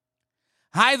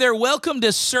Hi there, welcome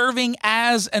to Serving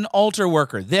as an Altar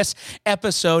Worker. This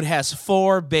episode has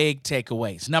 4 big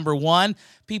takeaways. Number 1,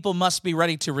 people must be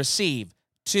ready to receive.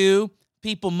 2,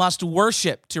 people must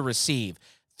worship to receive.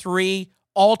 3,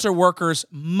 altar workers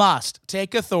must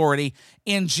take authority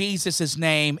in Jesus'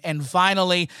 name. And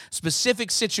finally,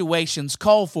 specific situations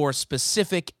call for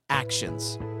specific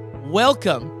actions.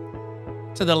 Welcome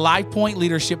to the LifePoint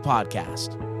Leadership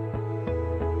Podcast.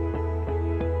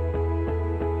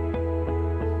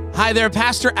 Hi there,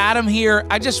 Pastor Adam here.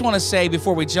 I just want to say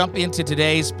before we jump into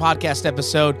today's podcast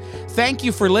episode, thank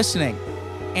you for listening.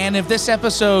 And if this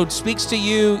episode speaks to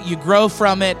you, you grow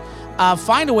from it,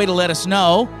 find a way to let us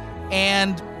know.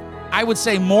 And I would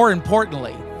say more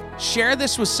importantly, share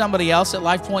this with somebody else at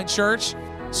LifePoint Church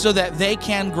so that they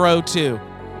can grow too.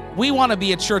 We want to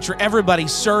be a church where everybody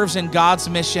serves in God's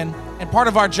mission. And part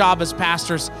of our job as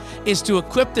pastors is to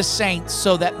equip the saints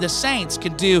so that the saints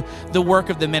can do the work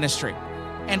of the ministry.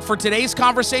 And for today's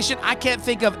conversation, I can't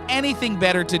think of anything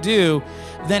better to do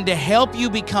than to help you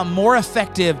become more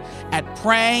effective at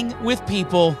praying with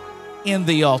people in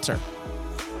the altar.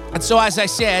 And so, as I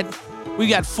said, we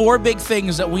got 4 big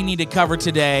things that we need to cover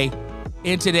today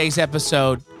in today's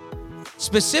episode,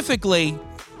 specifically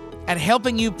at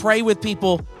helping you pray with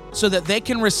people so that they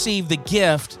can receive the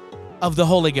gift of the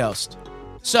Holy Ghost.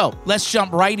 So let's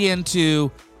jump right into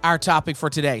our topic for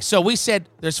today. So we said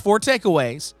there's 4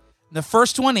 takeaways. The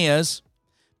first one is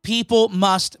people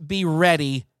must be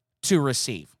ready to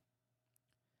receive.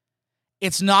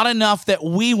 It's not enough that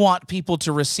we want people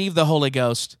to receive the Holy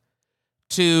Ghost,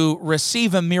 to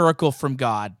receive a miracle from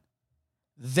God.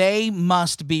 They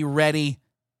must be ready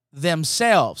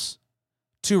themselves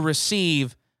to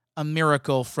receive a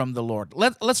miracle from the Lord.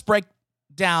 Let's break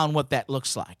down what that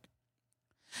looks like.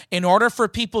 In order for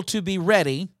people to be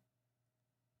ready,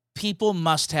 people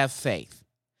must have faith.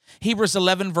 Hebrews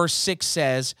 11 verse 6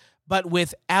 says, "But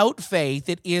without faith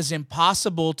it is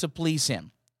impossible to please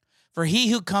him. For he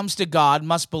who comes to God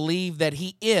must believe that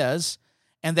he is,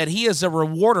 and that he is a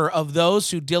rewarder of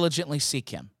those who diligently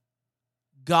seek him."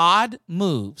 God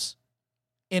moves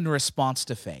in response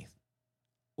to faith.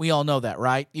 We all know that,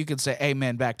 right? You can say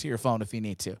amen back to your phone if you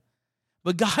need to.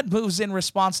 But God moves in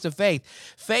response to faith.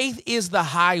 Faith is the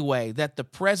highway that the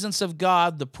presence of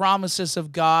God, the promises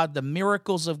of God, the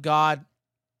miracles of God,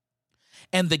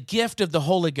 and the gift of the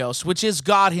Holy Ghost, which is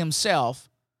God himself,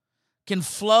 can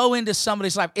flow into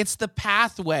somebody's life. It's the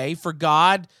pathway for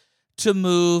God to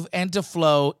move and to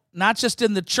flow, not just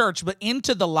in the church, but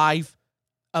into the life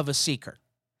of a seeker.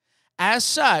 As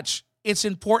such, it's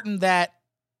important that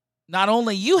not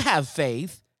only you have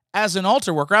faith as an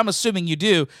altar worker, I'm assuming you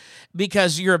do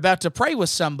because you're about to pray with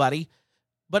somebody,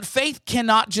 but faith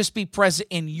cannot just be present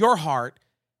in your heart.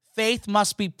 Faith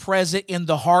must be present in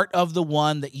the heart of the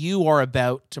one that you are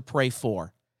about to pray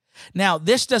for. Now,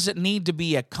 this doesn't need to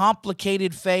be a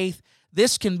complicated faith.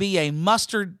 This can be a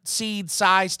mustard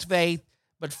seed-sized faith,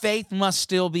 but faith must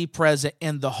still be present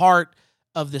in the heart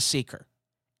of the seeker.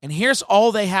 And here's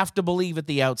all they have to believe at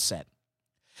the outset.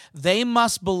 They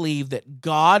must believe that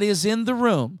God is in the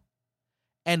room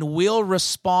and will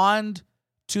respond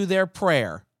to their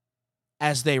prayer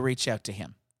as they reach out to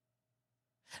him.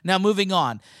 Now, moving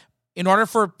on. In order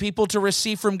for people to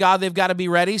receive from God, they've got to be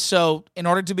ready. So in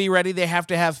order to be ready, they have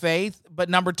to have faith. But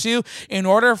number 2, in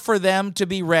order for them to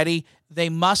be ready, they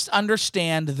must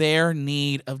understand their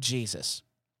need of Jesus.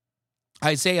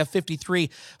 Isaiah 53,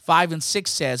 5 and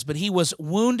 6 says, "But he was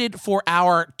wounded for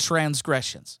our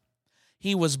transgressions.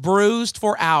 He was bruised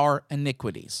for our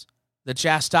iniquities. The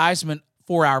chastisement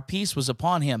for our peace was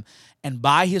upon him, and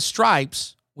by his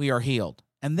stripes we are healed."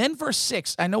 And then verse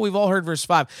 6, I know we've all heard verse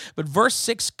 5, but verse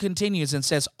 6 continues and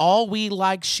says, "All we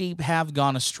like sheep have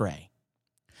gone astray.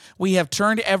 We have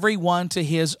turned every one to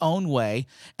his own way,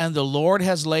 and the Lord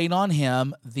has laid on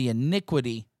him the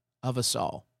iniquity of us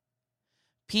all."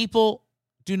 People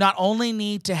do not only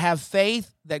need to have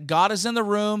faith that God is in the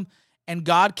room and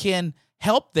God can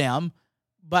help them,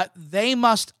 but they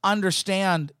must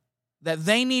understand that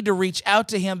they need to reach out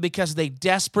to him because they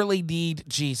desperately need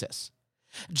Jesus.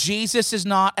 Jesus is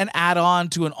not an add-on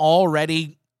to an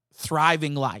already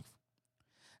thriving life.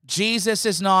 Jesus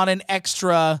is not an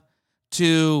extra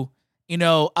to,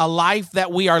 a life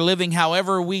that we are living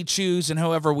however we choose and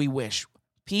however we wish.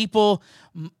 People,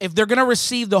 if they're going to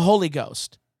receive the Holy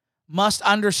Ghost, must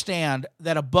understand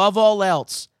that above all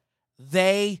else,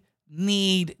 they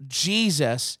need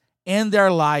Jesus in their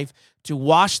life to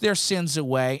wash their sins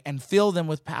away and fill them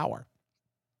with power.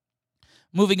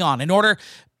 Moving on, in order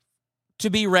to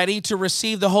be ready to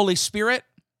receive the Holy Spirit,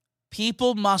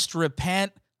 people must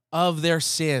repent of their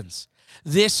sins.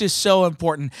 This is so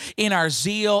important. In our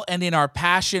zeal and in our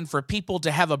passion for people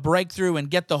to have a breakthrough and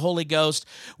get the Holy Ghost,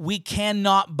 we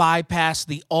cannot bypass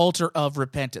the altar of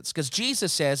repentance. Because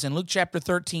Jesus says in Luke chapter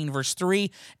 13, verse 3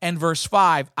 and verse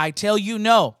 5, I tell you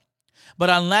no, but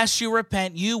unless you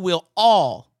repent, you will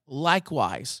all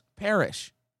likewise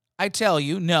perish. I tell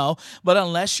you no, but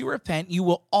unless you repent, you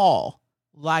will all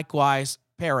likewise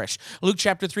perish. Luke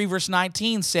chapter 3, verse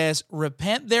 19 says,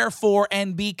 repent therefore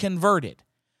and be converted,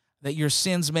 that your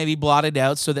sins may be blotted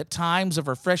out, so that times of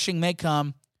refreshing may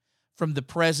come from the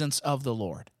presence of the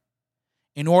Lord.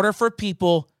 In order for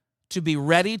people to be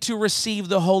ready to receive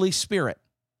the Holy Spirit,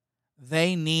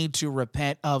 they need to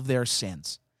repent of their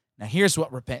sins. Now, here's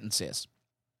what repentance is.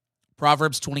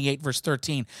 Proverbs 28, verse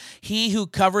 13, he who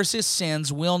covers his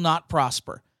sins will not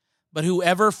prosper, but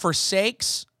whoever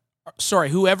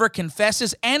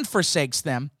confesses and forsakes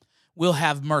them will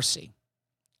have mercy.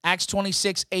 Acts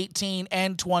 26, 18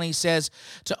 and 20 says,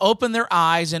 to open their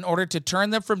eyes in order to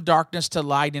turn them from darkness to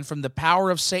light and from the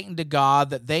power of Satan to God,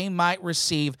 that they might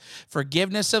receive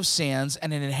forgiveness of sins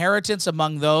and an inheritance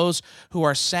among those who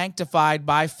are sanctified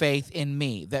by faith in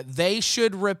me, that they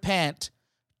should repent,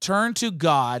 turn to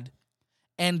God,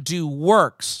 and do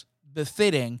works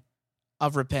befitting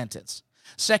of repentance.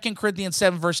 2 Corinthians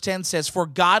 7, verse 10 says, for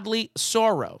godly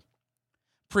sorrow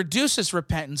produces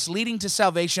repentance, leading to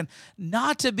salvation,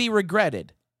 not to be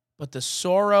regretted, but the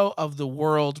sorrow of the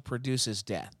world produces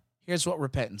death. Here's what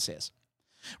repentance is.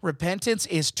 Repentance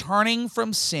is turning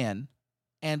from sin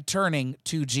and turning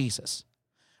to Jesus.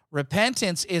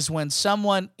 Repentance is when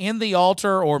someone in the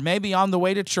altar or maybe on the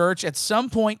way to church at some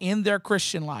point in their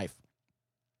Christian life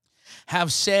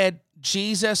have said,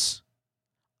 Jesus,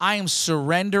 I am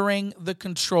surrendering the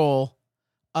control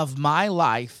of my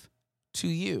life to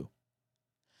you.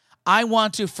 I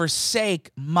want to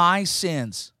forsake my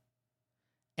sins.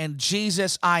 And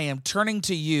Jesus, I am turning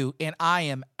to you and I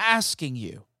am asking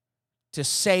you to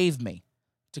save me,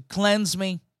 to cleanse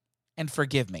me, and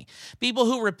forgive me. People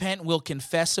who repent will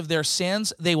confess of their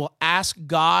sins. They will ask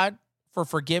God for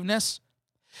forgiveness.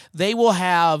 They will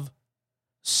have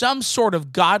some sort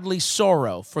of godly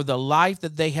sorrow for the life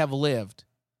that they have lived.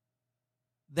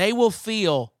 They will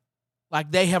feel like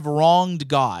they have wronged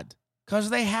God, because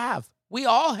they have. We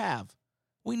all have.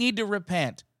 We need to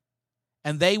repent.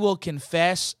 And they will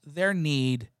confess their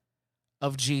need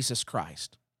of Jesus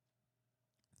Christ.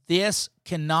 This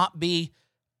cannot be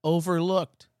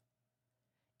overlooked.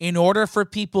 In order for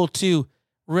people to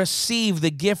receive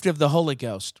the gift of the Holy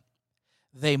Ghost,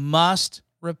 they must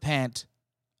repent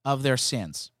of their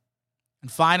sins.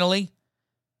 And finally,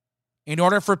 in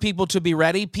order for people to be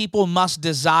ready, people must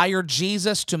desire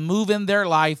Jesus to move in their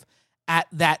life at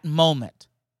that moment.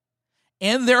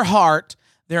 In their heart,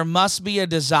 there must be a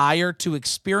desire to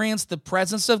experience the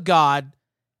presence of God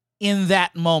in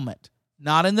that moment.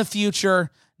 Not in the future,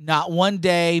 not one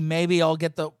day, maybe I'll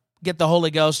get the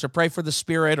Holy Ghost or pray for the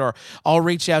Spirit or I'll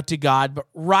reach out to God. But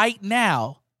right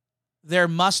now, there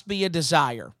must be a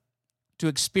desire to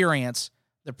experience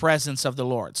the presence of the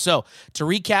Lord. So, to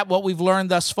recap what we've learned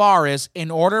thus far is,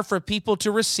 in order for people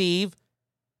to receive,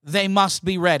 they must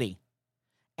be ready.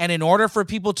 And in order for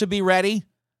people to be ready,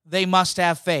 they must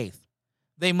have faith.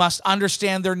 They must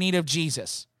understand their need of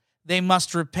Jesus. They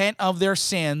must repent of their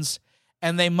sins,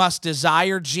 and they must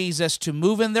desire Jesus to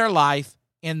move in their life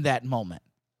in that moment.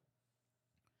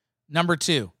 Number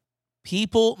 2,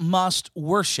 people must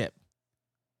worship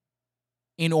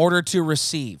in order to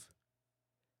receive.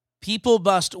 People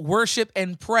must worship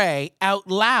and pray out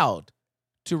loud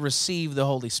to receive the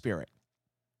Holy Spirit.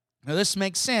 Now, this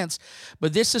makes sense,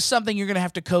 but this is something you're going to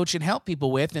have to coach and help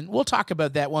people with, and we'll talk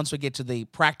about that once we get to the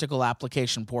practical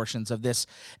application portions of this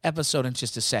episode in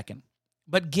just a second.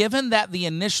 But given that the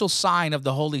initial sign of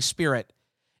the Holy Spirit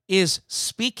is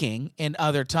speaking in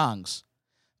other tongues,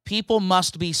 people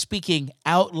must be speaking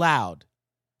out loud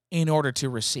in order to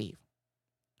receive.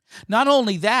 Not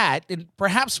only that, and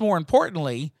perhaps more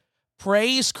importantly,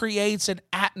 praise creates an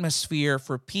atmosphere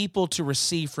for people to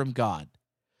receive from God.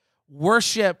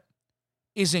 Worship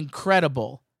is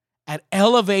incredible at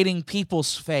elevating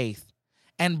people's faith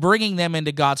and bringing them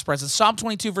into God's presence. Psalm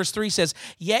 22, verse 3 says,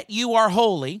 "Yet you are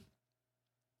holy,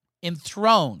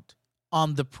 enthroned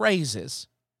on the praises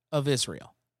of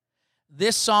Israel."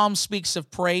 This psalm speaks of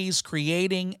praise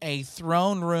creating a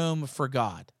throne room for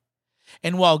God.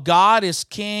 And while God is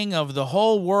king of the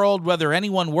whole world, whether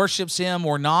anyone worships him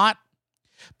or not,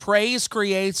 praise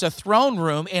creates a throne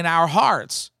room in our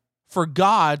hearts for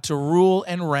God to rule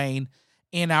and reign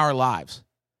in our lives.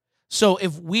 So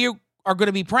if we're are going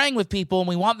to be praying with people and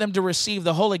we want them to receive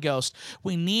the Holy Ghost,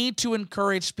 we need to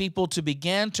encourage people to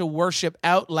begin to worship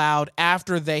out loud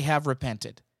after they have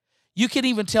repented. You can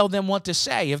even tell them what to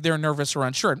say if they're nervous or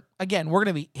unsure. Again, we're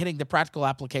going to be hitting the practical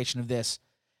application of this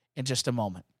in just a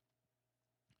moment.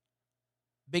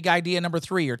 Big idea number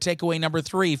 3, or takeaway number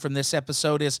 3 from this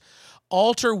episode, is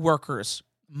altar workers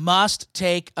must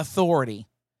take authority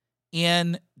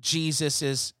in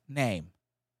Jesus' name.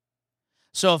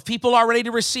 So if people are ready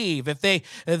to receive, if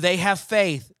they have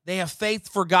faith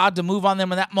for God to move on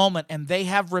them in that moment, and they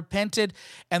have repented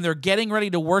and they're getting ready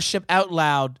to worship out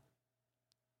loud,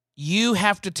 you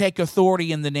have to take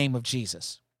authority in the name of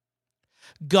Jesus.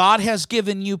 God has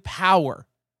given you power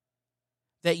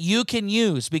that you can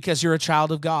use because you're a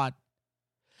child of God.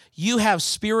 You have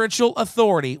spiritual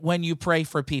authority when you pray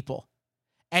for people,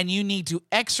 and you need to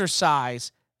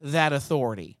exercise that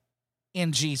authority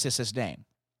in Jesus' name.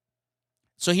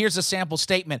 So here's a sample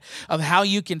statement of how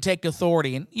you can take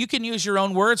authority. And you can use your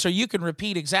own words, or you can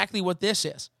repeat exactly what this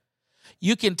is.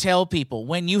 You can tell people,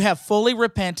 when you have fully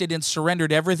repented and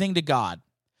surrendered everything to God,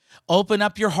 open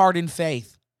up your heart in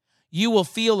faith. You will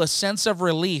feel a sense of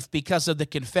relief because of the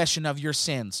confession of your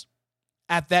sins.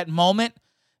 At that moment,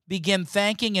 begin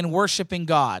thanking and worshiping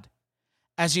God.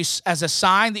 As a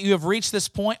sign that you have reached this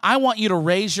point, I want you to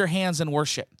raise your hands and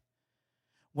worship.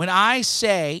 When I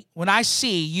see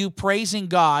you praising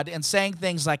God and saying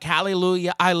things like,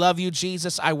 hallelujah, I love you,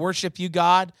 Jesus, I worship you,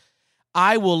 God,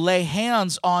 I will lay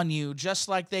hands on you just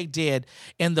like they did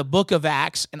in the book of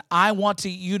Acts. And I want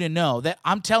you to know that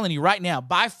I'm telling you right now,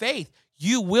 by faith,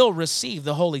 you will receive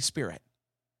the Holy Spirit.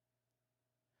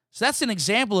 So that's an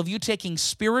example of you taking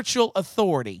spiritual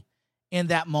authority in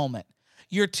that moment.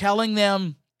 You're telling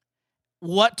them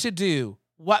what to do,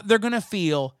 what they're going to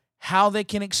feel, how they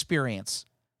can experience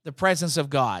the presence of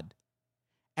God.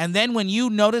 And then when you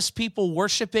notice people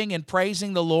worshiping and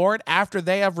praising the Lord after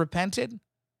they have repented,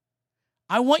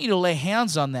 I want you to lay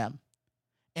hands on them.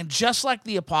 And just like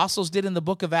the apostles did in the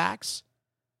book of Acts,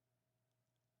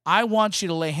 I want you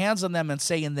to lay hands on them and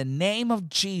say, in the name of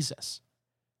Jesus,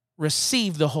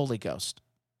 receive the Holy Ghost.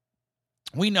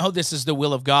 We know this is the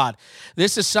will of God.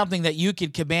 This is something that you can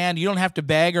command. You don't have to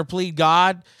beg or plead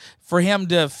God for him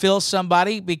to fill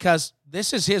somebody, because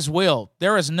this is his will.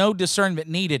 There is no discernment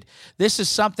needed. This is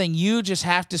something you just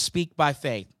have to speak by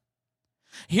faith.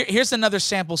 Here's another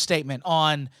sample statement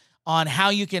on how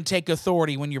you can take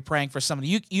authority when you're praying for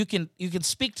somebody. You can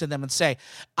speak to them and say,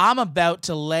 I'm about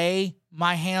to lay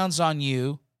my hands on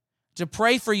you to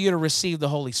pray for you to receive the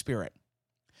Holy Spirit.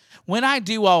 When I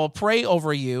do, I will pray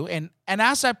over you, and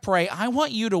as I pray, I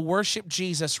want you to worship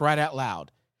Jesus right out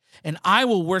loud, and I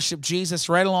will worship Jesus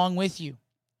right along with you.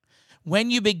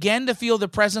 When you begin to feel the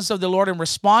presence of the Lord and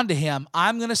respond to him,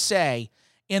 I'm going to say,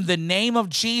 in the name of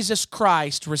Jesus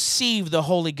Christ, receive the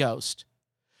Holy Ghost.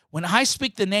 When I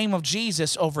speak the name of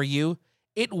Jesus over you,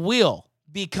 it will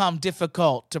become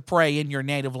difficult to pray in your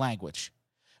native language.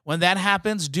 When that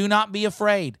happens, do not be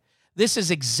afraid. This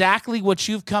is exactly what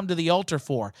you've come to the altar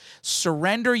for.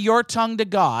 Surrender your tongue to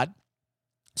God,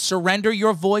 surrender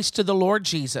your voice to the Lord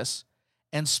Jesus,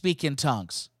 and speak in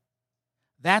tongues.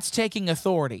 That's taking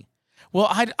authority. Well,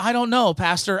 I don't know,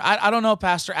 Pastor. I don't know,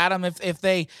 Pastor Adam, if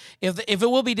it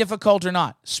will be difficult or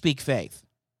not. Speak faith.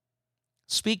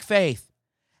 Speak faith.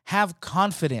 Have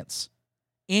confidence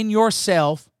in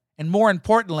yourself, and more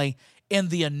importantly, in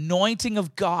the anointing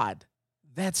of God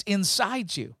that's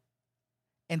inside you.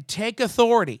 And take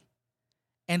authority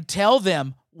and tell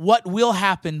them what will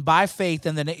happen by faith.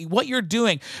 And then what you're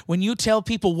doing when you tell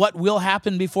people what will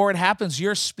happen before it happens,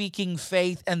 you're speaking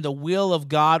faith and the will of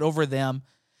God over them.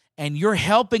 And you're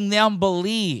helping them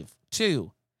believe,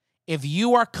 too. If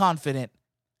you are confident,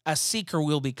 a seeker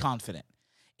will be confident.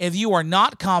 If you are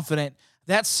not confident,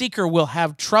 that seeker will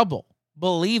have trouble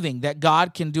believing that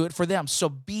God can do it for them. So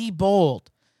be bold.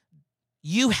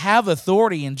 You have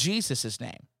authority in Jesus'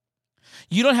 name.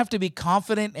 You don't have to be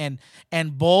confident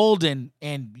and bold in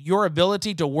your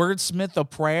ability to wordsmith a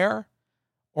prayer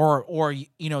or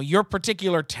your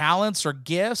particular talents or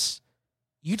gifts.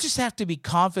 You just have to be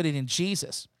confident in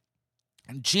Jesus.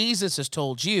 And Jesus has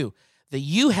told you that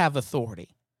you have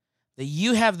authority, that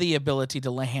you have the ability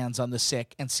to lay hands on the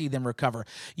sick and see them recover.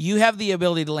 You have the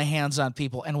ability to lay hands on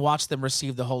people and watch them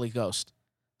receive the Holy Ghost.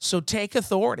 So take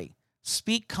authority.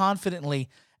 Speak confidently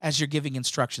as you're giving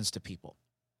instructions to people.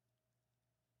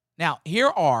 Now, here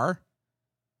are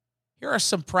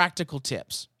some practical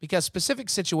tips, because specific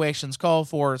situations call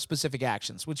for specific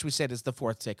actions, which we said is the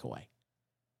fourth takeaway.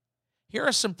 Here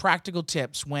are some practical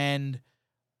tips when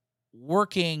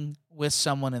working with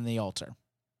someone in the altar.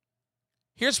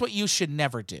 Here's what you should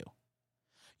never do.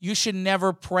 You should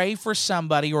never pray for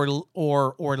somebody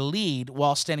or lead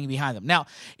while standing behind them. Now,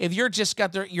 if you're just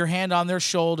got your hand on their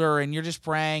shoulder and you're just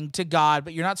praying to God,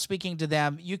 but you're not speaking to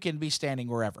them, you can be standing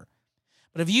wherever.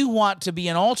 But if you want to be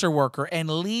an altar worker and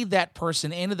lead that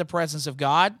person into the presence of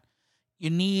God, you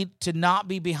need to not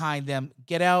be behind them.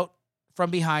 Get out from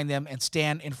behind them and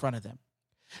stand in front of them.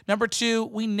 Number 2,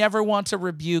 we never want to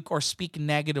rebuke or speak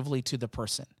negatively to the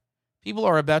person. People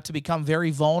are about to become very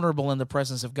vulnerable in the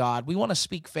presence of God. We want to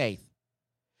speak faith.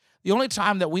 The only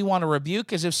time that we want to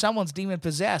rebuke is if someone's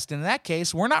demon-possessed. In that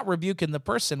case, we're not rebuking the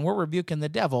person, we're rebuking the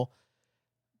devil.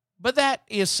 But that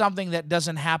is something that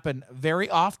doesn't happen very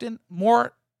often.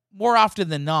 More often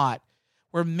than not,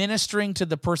 we're ministering to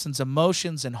the person's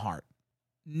emotions and heart.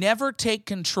 Never take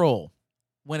control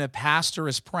when a pastor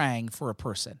is praying for a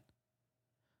person.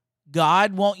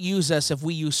 God won't use us if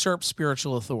we usurp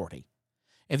spiritual authority.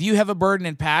 If you have a burden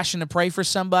and passion to pray for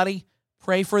somebody,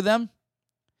 pray for them.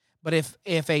 But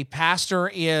if a pastor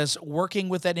is working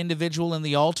with that individual in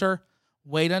the altar,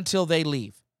 wait until they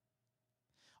leave.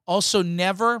 Also,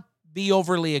 never be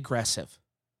overly aggressive.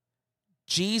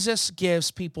 Jesus gives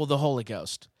people the Holy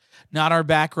Ghost, not our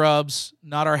back rubs,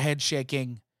 not our head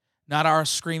shaking, not our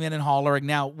screaming and hollering.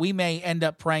 Now, we may end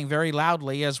up praying very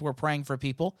loudly as we're praying for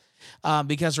people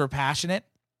because we're passionate,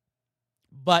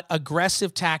 but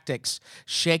aggressive tactics,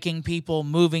 shaking people,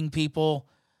 moving people,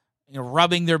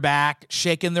 rubbing their back,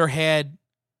 shaking their head,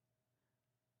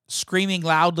 screaming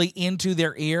loudly into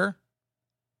their ear,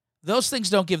 those things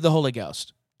don't give the Holy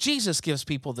Ghost. Jesus gives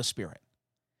people the Spirit.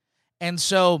 And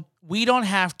so we don't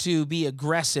have to be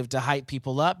aggressive to hype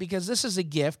people up because this is a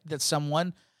gift that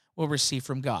someone will receive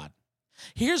from God.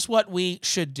 Here's what we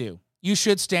should do. You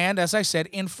should stand, as I said,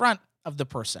 in front of the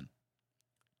person.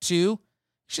 2, you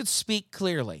should speak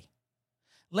clearly.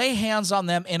 Lay hands on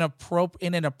them in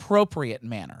an appropriate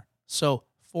manner. So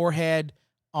forehead,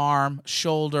 arm,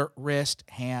 shoulder, wrist,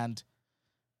 hand.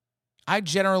 I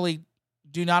generally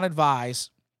do not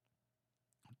advise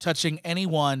touching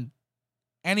anyone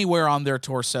anywhere on their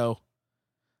torso.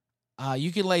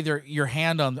 You can lay your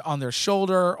hand on their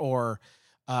shoulder or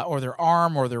their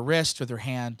arm or their wrist or their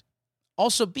hand.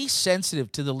 Also, be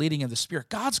sensitive to the leading of the Spirit.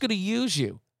 God's going to use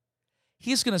you.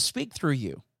 He's going to speak through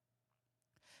you.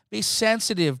 Be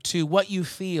sensitive to what you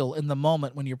feel in the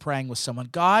moment when you're praying with someone.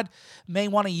 God may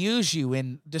want to use you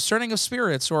in discerning of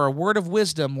spirits or a word of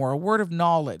wisdom or a word of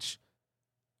knowledge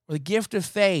or the gift of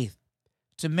faith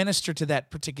to minister to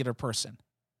that particular person.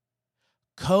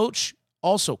 Coach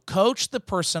the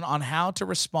person on how to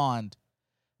respond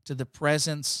to the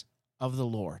presence of the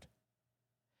Lord.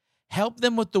 Help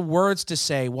them with the words to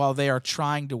say while they are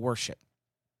trying to worship.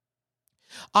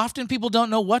 Often people don't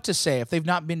know what to say if they've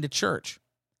not been to church.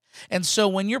 And so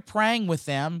when you're praying with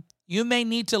them, you may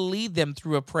need to lead them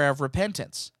through a prayer of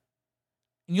repentance.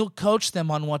 And you'll coach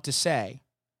them on what to say.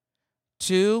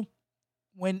 2,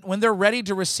 when they're ready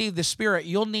to receive the Spirit,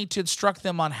 you'll need to instruct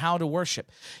them on how to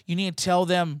worship. You need to tell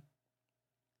them,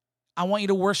 I want you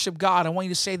to worship God. I want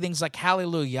you to say things like,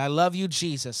 hallelujah, I love you,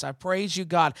 Jesus. I praise you,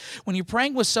 God. When you're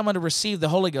praying with someone to receive the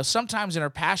Holy Ghost, sometimes in our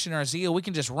passion or our zeal, we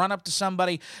can just run up to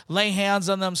somebody, lay hands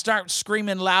on them, start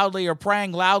screaming loudly or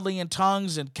praying loudly in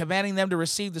tongues and commanding them to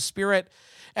receive the Spirit.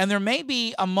 And there may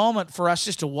be a moment for us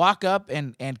just to walk up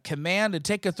and command and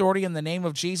take authority in the name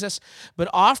of Jesus. But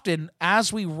often,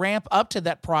 as we ramp up to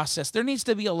that process, there needs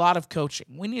to be a lot of coaching.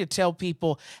 We need to tell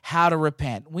people how to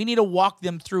repent. We need to walk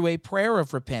them through a prayer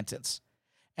of repentance.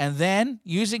 And then,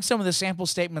 using some of the sample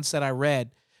statements that I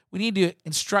read, we need to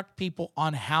instruct people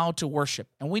on how to worship.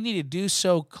 And we need to do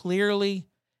so clearly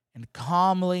and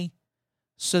calmly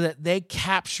so that they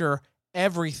capture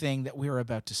everything that we're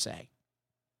about to say.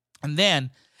 And then,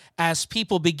 as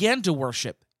people begin to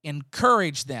worship,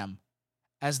 encourage them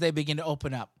as they begin to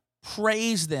open up.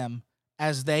 Praise them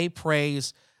as they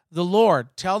praise the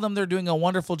Lord. Tell them they're doing a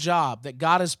wonderful job, that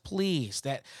God is pleased,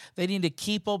 that they need to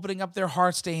keep opening up their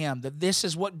hearts to Him, that this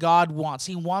is what God wants.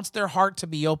 He wants their heart to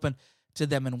be open to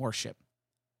them in worship.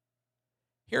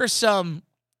 Here are some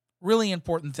really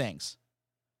important things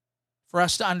for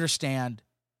us to understand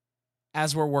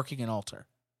as we're working an altar.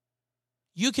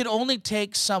 You can only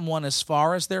take someone as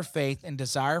far as their faith and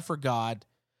desire for God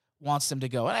wants them to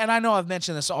go. And I know I've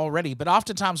mentioned this already, but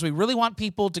oftentimes we really want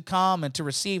people to come and to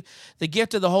receive the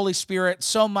gift of the Holy Spirit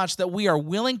so much that we are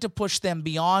willing to push them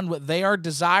beyond what they are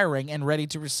desiring and ready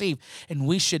to receive. And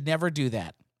we should never do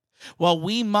that. While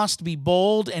we must be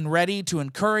bold and ready to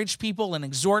encourage people and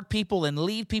exhort people and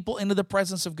lead people into the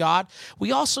presence of God,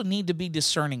 we also need to be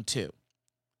discerning too.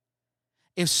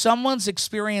 If someone's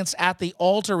experience at the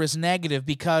altar is negative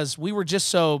because we were just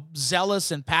so zealous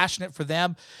and passionate for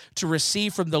them to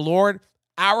receive from the Lord,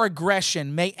 our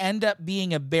aggression may end up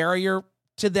being a barrier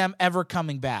to them ever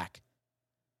coming back.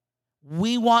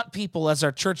 We want people, as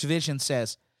our church vision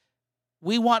says,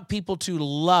 we want people to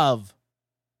love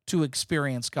to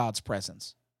experience God's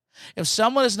presence. If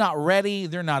someone is not ready,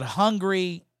 they're not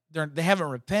hungry, they haven't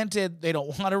repented, they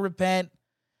don't want to repent,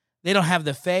 they don't have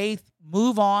the faith,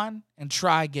 move on and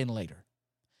try again later.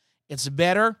 It's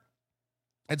better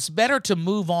to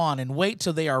move on and wait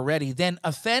till they are ready than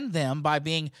offend them by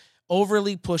being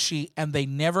overly pushy and they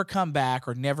never come back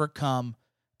or never come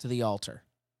to the altar.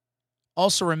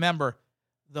 Also remember,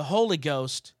 the Holy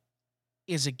Ghost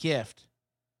is a gift.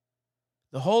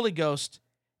 The Holy Ghost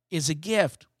is a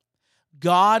gift.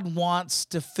 God wants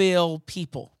to fill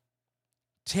people.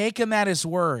 Take him at his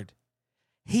word.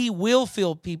 He will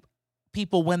fill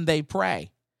people when they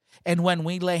pray and when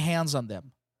we lay hands on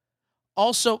them.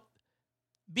 Also,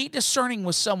 be discerning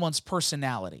with someone's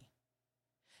personality.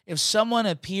 If someone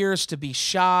appears to be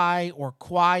shy or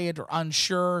quiet or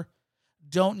unsure,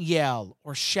 don't yell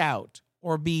or shout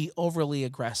or be overly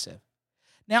aggressive.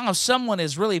 Now, if someone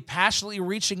is really passionately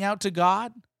reaching out to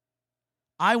God,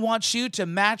 I want you to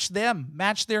match them,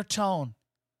 match their tone.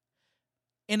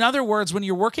 In other words, when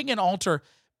you're working an altar,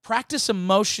 practice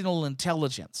emotional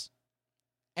intelligence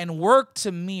and work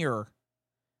to mirror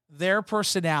their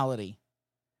personality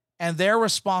and their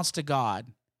response to God,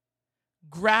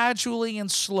 gradually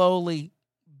and slowly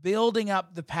building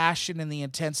up the passion and the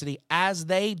intensity as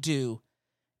they do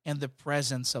in the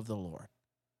presence of the Lord.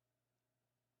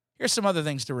 Here's some other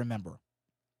things to remember.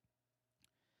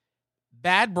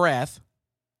 Bad breath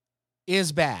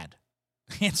is bad.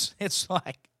 It's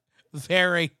like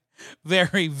very,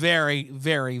 very, very,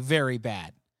 very, very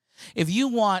bad. If you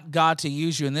want God to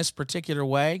use you in this particular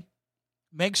way,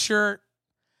 make sure,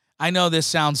 I know this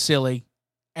sounds silly,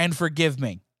 and forgive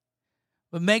me,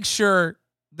 but make sure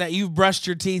that you've brushed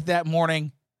your teeth that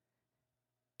morning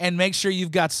and make sure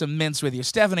you've got some mints with you.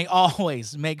 Stephanie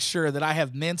always makes sure that I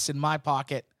have mints in my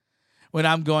pocket when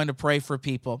I'm going to pray for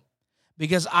people,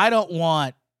 because I don't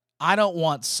want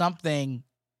something,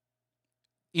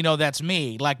 that's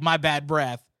me, like my bad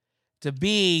breath, to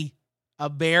be a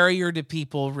barrier to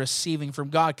people receiving from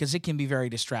God, because it can be very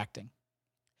distracting.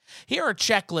 Here are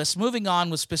checklists. Moving on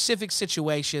with specific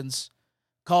situations,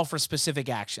 call for specific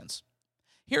actions.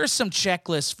 Here are some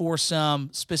checklists for some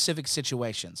specific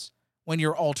situations when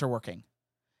you're altar working.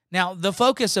 Now, the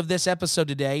focus of this episode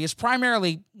today is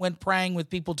primarily when praying with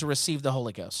people to receive the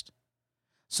Holy Ghost.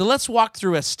 So let's walk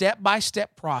through a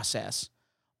step-by-step process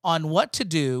on what to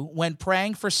do when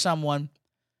praying for someone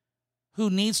who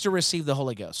needs to receive the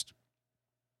Holy Ghost.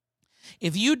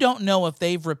 If you don't know if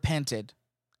they've repented,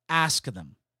 ask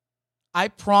them. I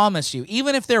promise you,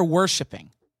 even if they're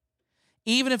worshiping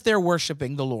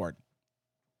the Lord,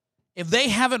 if they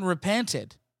haven't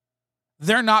repented,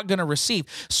 they're not going to receive.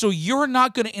 So you're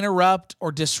not going to interrupt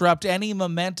or disrupt any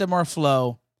momentum or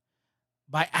flow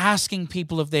by asking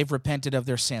people if they've repented of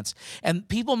their sins. And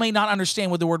people may not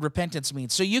understand what the word repentance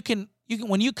means. So you can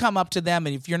when you come up to them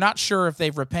and if you're not sure if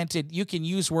they've repented, you can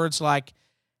use words like,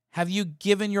 have you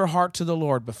given your heart to the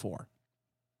Lord before?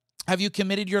 Have you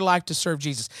committed your life to serve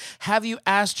Jesus? Have you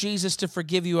asked Jesus to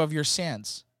forgive you of your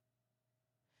sins?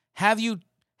 Have you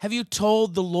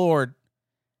told the Lord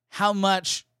how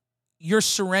much you're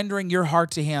surrendering your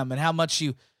heart to him and how much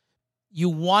you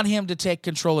want him to take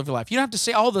control of your life? You don't have to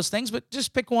say all those things, but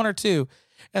just pick one or two,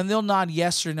 and they'll nod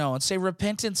yes or no and say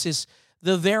repentance is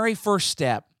the very first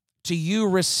step to you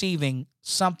receiving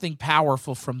something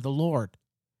powerful from the Lord.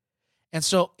 And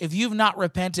so if you've not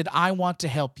repented, I want to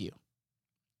help you.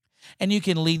 And you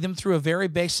can lead them through a very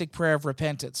basic prayer of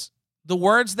repentance. The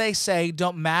words they say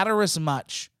don't matter as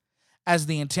much as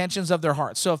the intentions of their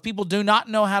heart. So if people do not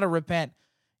know how to repent,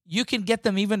 you can get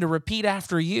them even to repeat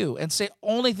after you and say,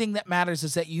 only thing that matters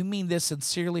is that you mean this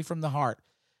sincerely from the heart.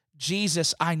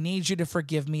 Jesus, I need you to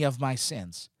forgive me of my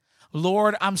sins.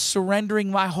 Lord, I'm surrendering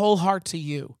my whole heart to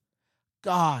you.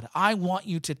 God, I want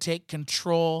you to take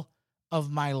control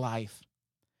of my life.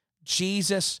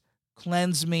 Jesus,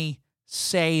 cleanse me,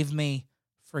 save me,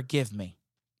 forgive me.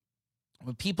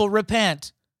 When people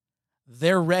repent,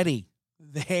 they're ready.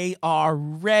 They are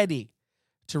ready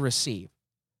to receive.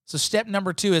 So step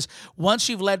number 2 is once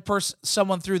you've led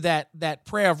someone through that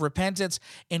prayer of repentance,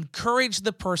 encourage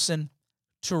the person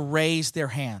to raise their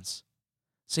hands.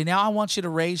 See, now I want you to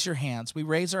raise your hands. We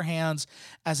raise our hands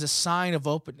as a sign of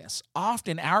openness.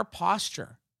 Often our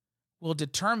posture will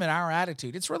determine our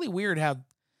attitude. It's really weird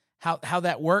how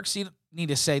that works. You don't need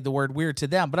to say the word weird to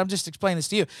them, but I'm just explaining this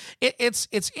to you.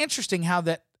 It's interesting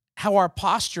how our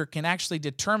posture can actually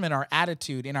determine our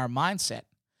attitude and our mindset.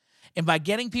 And by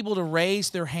getting people to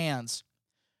raise their hands,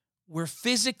 we're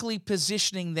physically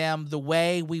positioning them the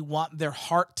way we want their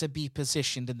heart to be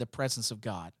positioned in the presence of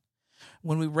God.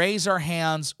 When we raise our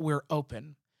hands, we're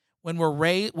open. When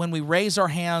we raise our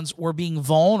hands, we're being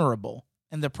vulnerable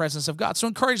in the presence of God. So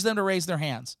encourage them to raise their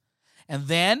hands. And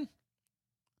then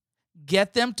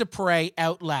get them to pray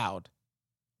out loud.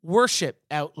 Worship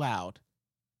out loud.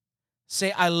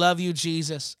 Say, I love you,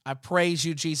 Jesus. I praise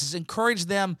you, Jesus. Encourage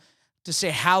them to say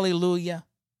hallelujah.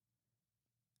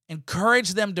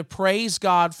 Encourage them to praise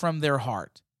God from their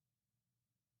heart.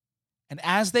 And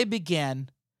as they begin,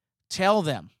 tell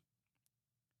them,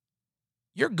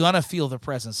 you're going to feel the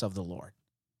presence of the Lord.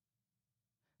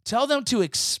 Tell them to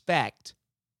expect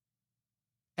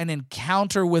an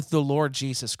encounter with the Lord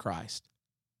Jesus Christ.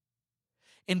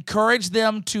 Encourage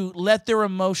them to let their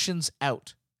emotions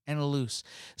out and loose.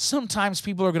 Sometimes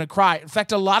people are going to cry. In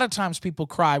fact, a lot of times people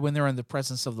cry when they're in the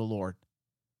presence of the Lord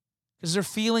because they're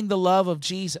feeling the love of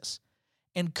Jesus.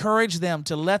 Encourage them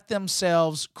to let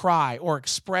themselves cry or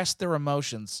express their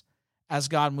emotions as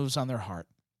God moves on their heart.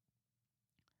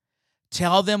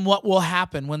 Tell them what will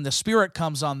happen when the Spirit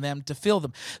comes on them to fill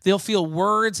them. They'll feel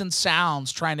words and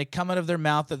sounds trying to come out of their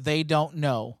mouth that they don't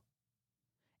know.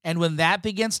 And when that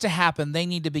begins to happen, they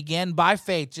need to begin by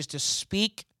faith just to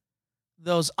speak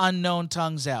those unknown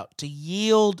tongues out, to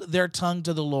yield their tongue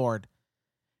to the Lord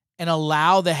and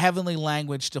allow the heavenly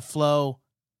language to flow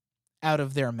out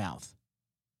of their mouth.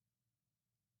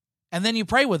 And then you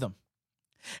pray with them.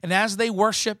 And as they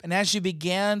worship and as you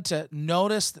begin to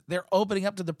notice that they're opening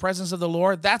up to the presence of the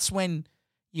Lord, that's when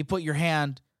you put your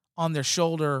hand on their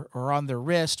shoulder or on their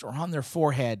wrist or on their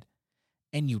forehead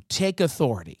and you take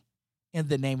authority in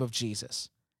the name of Jesus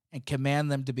and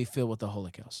command them to be filled with the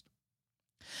Holy Ghost.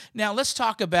 Now, let's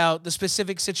talk about the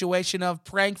specific situation of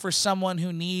praying for someone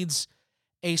who needs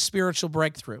a spiritual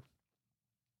breakthrough.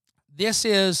 This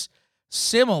is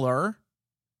similar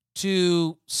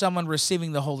to someone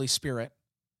receiving the Holy Spirit.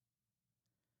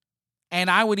 And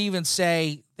I would even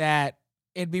say that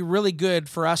it'd be really good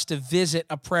for us to visit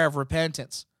a prayer of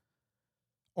repentance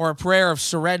or a prayer of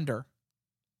surrender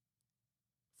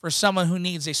for someone who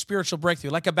needs a spiritual breakthrough,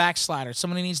 like a backslider,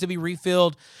 someone who needs to be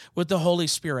refilled with the Holy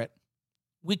Spirit.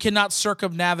 We cannot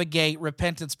circumnavigate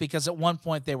repentance because at one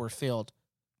point they were filled.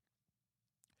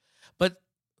 But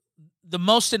the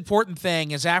most important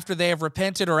thing is after they have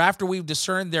repented or after we've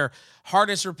discerned their heart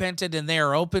is repented and they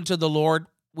are open to the Lord,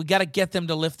 we got to get them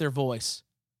to lift their voice.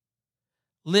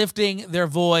 Lifting their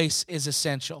voice is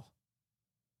essential.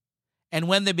 And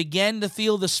when they begin to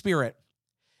feel the Spirit,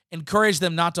 encourage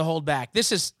them not to hold back.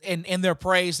 This is in their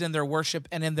praise, in their worship,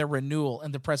 and in their renewal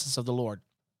in the presence of the Lord.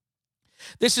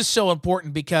 This is so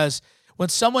important because when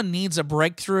someone needs a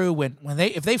breakthrough,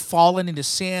 if they've fallen into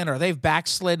sin or they've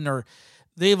backslidden or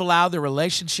they've allowed their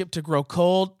relationship to grow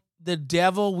cold, the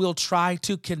devil will try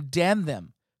to condemn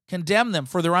them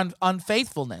for their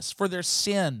unfaithfulness, for their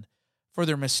sin, for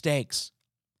their mistakes.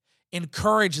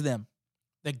 Encourage them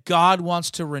that God wants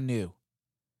to renew,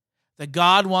 that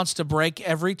God wants to break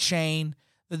every chain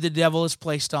that the devil has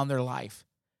placed on their life,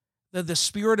 that the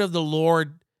Spirit of the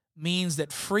Lord means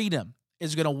that freedom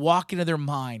is going to walk into their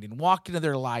mind and walk into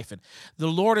their life, and the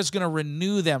Lord is going to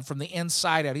renew them from the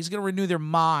inside out. He's going to renew their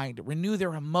mind, renew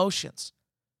their emotions.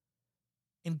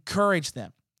 Encourage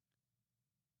them.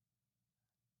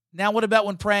 Now, what about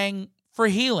when praying for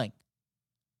healing?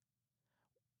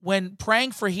 When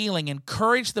praying for healing,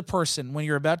 encourage the person when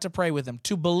you're about to pray with them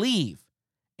to believe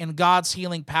in God's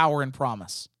healing power and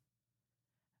promise.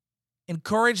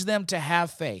 Encourage them to have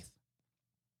faith.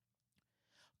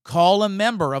 Call a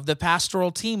member of the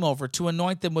pastoral team over to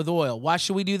anoint them with oil. Why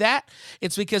should we do that?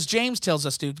 It's because James tells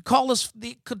us to call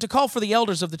for the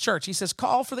elders of the church. He says,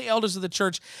 call for the elders of the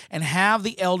church and have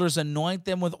the elders anoint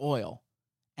them with oil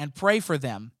and pray for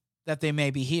them that they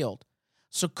may be healed.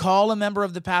 So call a member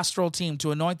of the pastoral team to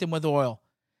anoint them with oil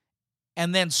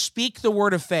and then speak the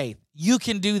word of faith. You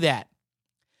can do that.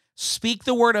 Speak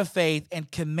the word of faith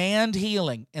and command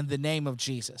healing in the name of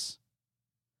Jesus.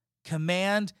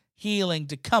 Command healing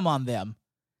to come on them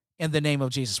in the name of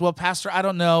Jesus. Well, Pastor, I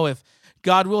don't know if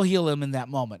God will heal them in that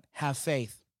moment. Have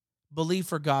faith. Believe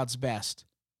for God's best.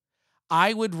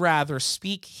 I would rather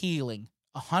speak healing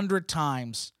 100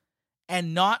 times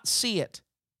and not see it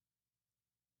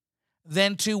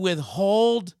than to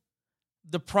withhold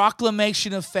the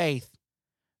proclamation of faith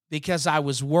because I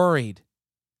was worried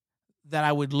that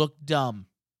I would look dumb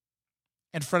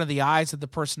in front of the eyes of the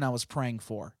person I was praying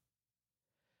for.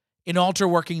 In altar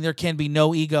working, there can be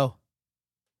no ego.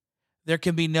 There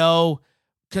can be no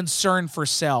concern for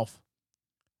self.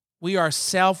 We are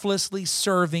selflessly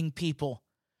serving people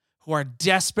who are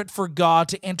desperate for God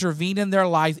to intervene in their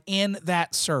life in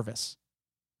that service.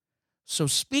 So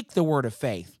speak the word of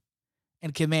faith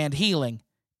and command healing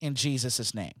in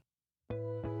Jesus' name.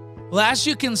 Well, as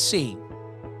you can see,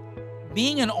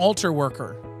 being an altar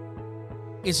worker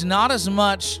is not as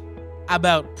much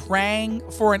about praying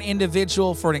for an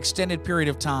individual for an extended period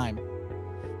of time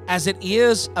as it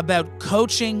is about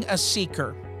coaching a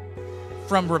seeker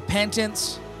from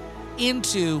repentance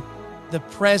into the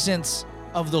presence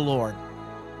of the Lord.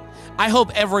 I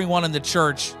hope everyone in the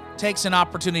church takes an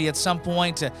opportunity at some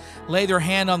point to lay their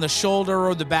hand on the shoulder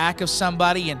or the back of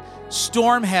somebody and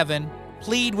storm heaven,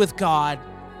 plead with God,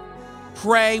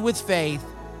 pray with faith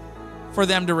for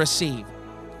them to receive.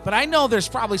 But I know there's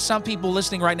probably some people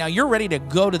listening right now, you're ready to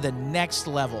go to the next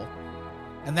level.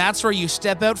 And that's where you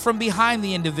step out from behind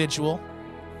the individual,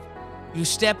 you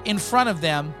step in front of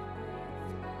them,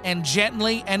 and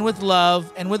gently and with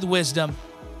love and with wisdom,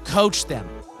 coach them.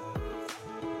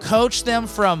 Coach them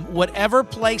from whatever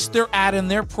place they're at in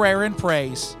their prayer and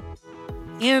praise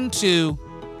into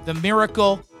the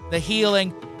miracle, the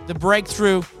healing, the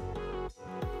breakthrough,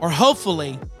 or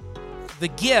hopefully the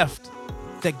gift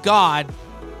that God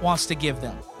wants to give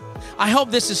them. I hope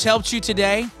this has helped you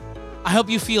today. I hope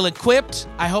you feel equipped.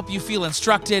 I hope you feel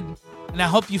instructed. And I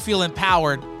hope you feel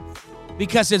empowered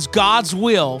because it's God's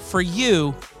will for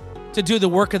you to do the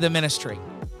work of the ministry.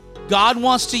 God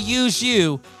wants to use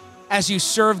you as you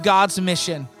serve God's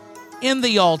mission in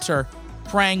the altar,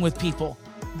 praying with people.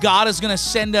 God is going to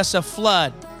send us a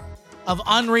flood of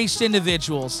unreached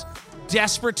individuals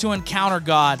desperate to encounter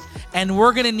God, and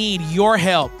we're going to need your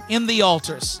help in the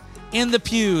altars, in the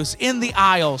pews, in the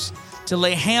aisles, to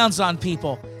lay hands on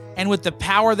people, and with the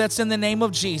power that's in the name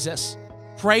of Jesus,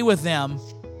 pray with them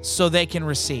so they can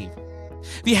receive.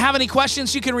 If you have any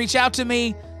questions, you can reach out to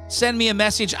me. Send me a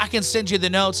message. I can send you the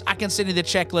notes. I can send you the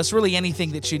checklist, really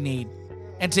anything that you need.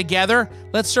 And together,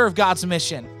 let's serve God's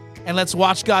mission. And let's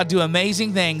watch God do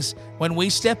amazing things when we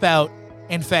step out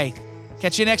in faith.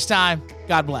 Catch you next time.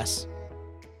 God bless.